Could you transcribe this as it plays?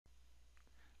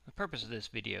purpose of this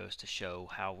video is to show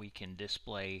how we can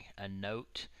display a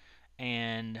note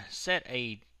and set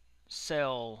a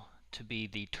cell to be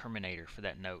the terminator for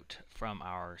that note from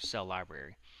our cell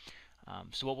library.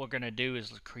 So what we're going to do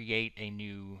is create a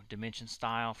new dimension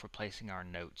style for placing our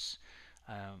notes,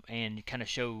 and kind of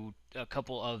show a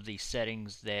couple of the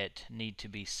settings that need to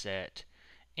be set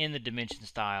in the dimension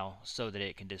style so that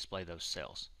it can display those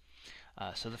cells.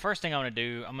 So the first thing I want to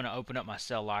do, I'm going to open up my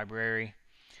cell library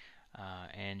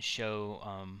and show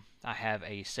I have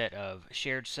a set of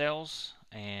shared cells,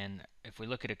 and if we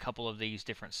look at a couple of these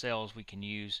different cells we can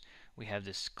use, we have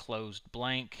this closed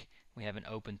blank, we have an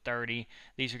open 30.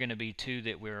 These are going to be two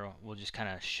that we'll just kind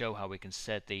of show how we can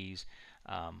set these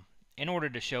in order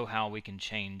to show how we can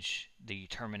change the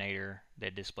terminator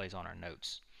that displays on our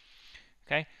notes.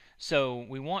 Okay, so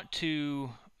we want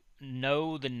to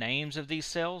know the names of these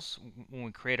cells. When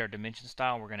we create our dimension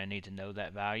style, we're going to need to know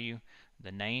that value,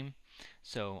 the name.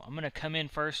 So I'm going to come in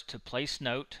first to place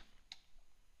note,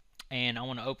 and I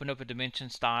want to open up a dimension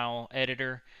style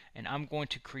editor, and I'm going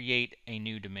to create a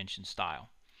new dimension style.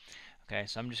 Okay,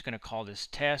 so I'm just going to call this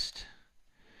test,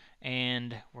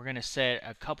 and we're going to set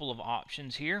a couple of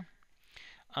options here.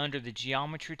 Under the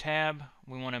geometry tab,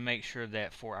 we want to make sure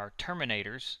that for our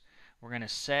terminators, we're going to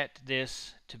set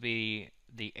this to be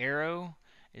the arrow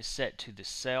is set to the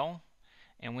cell,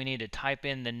 and we need to type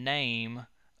in the name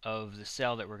of the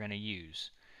cell that we're going to use.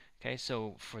 Okay,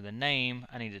 so for the name,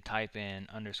 I need to type in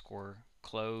underscore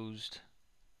closed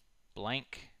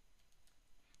blank.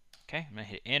 Okay, I'm going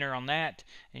to hit enter on that,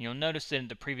 and you'll notice that in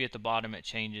the preview at the bottom it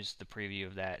changes the preview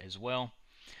of that as well.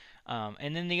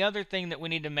 And then the other thing that we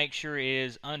need to make sure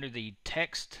is under the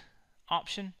text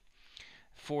option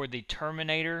for the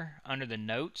terminator under the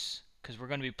notes, because we're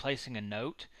going to be placing a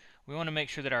note, we want to make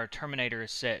sure that our terminator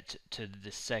is set to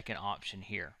the second option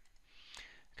here.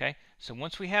 Okay, so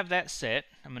once we have that set,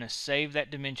 I'm going to save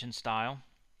that dimension style,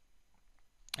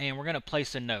 and we're going to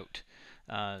place a note.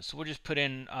 So we'll just put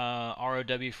in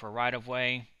ROW for right of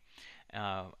way,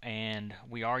 and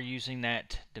we are using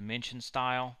that dimension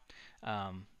style.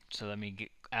 So let me get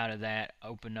out of that,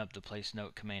 open up the place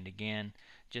note command again,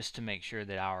 just to make sure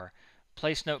that our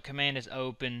place note command is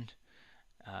opened.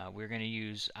 We're going to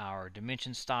use our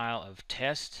dimension style of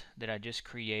test that I just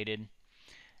created,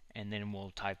 and then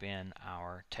we'll type in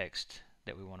our text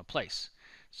that we want to place.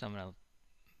 So I'm going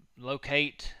to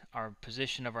locate our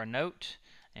position of our note,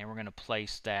 and we're going to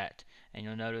place that, and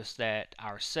you'll notice that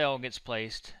our cell gets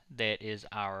placed that is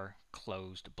our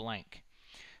closed blank.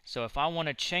 So if I want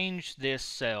to change this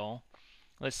cell,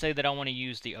 let's say that I want to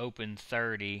use the open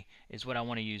 30 is what I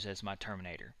want to use as my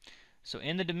terminator. So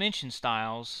in the dimension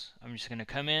styles, I'm just going to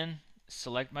come in,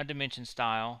 select my dimension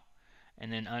style,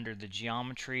 and then under the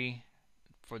geometry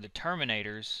for the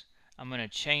terminators, I'm going to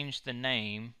change the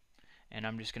name, and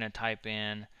I'm just going to type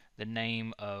in the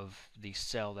name of the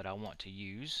cell that I want to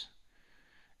use.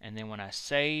 And then when I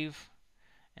save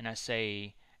and I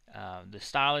say the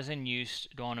style is in use,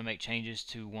 don't want to make changes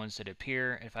to ones that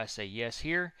appear, if I say yes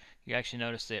here, you actually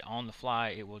notice that on the fly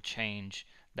it will change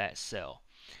that cell.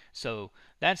 So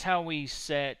that's how we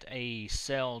set a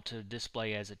cell to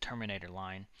display as a terminator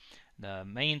line. The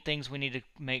main things we need to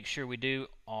make sure we do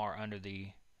are under the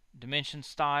dimension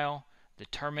style, the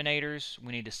terminators,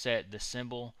 we need to set the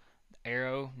symbol, the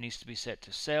arrow needs to be set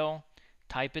to cell,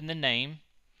 type in the name,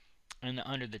 and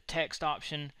under the text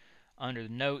option, under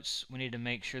the notes, we need to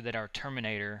make sure that our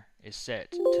terminator is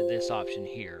set to this option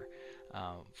here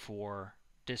for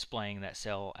displaying that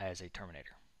cell as a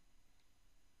terminator.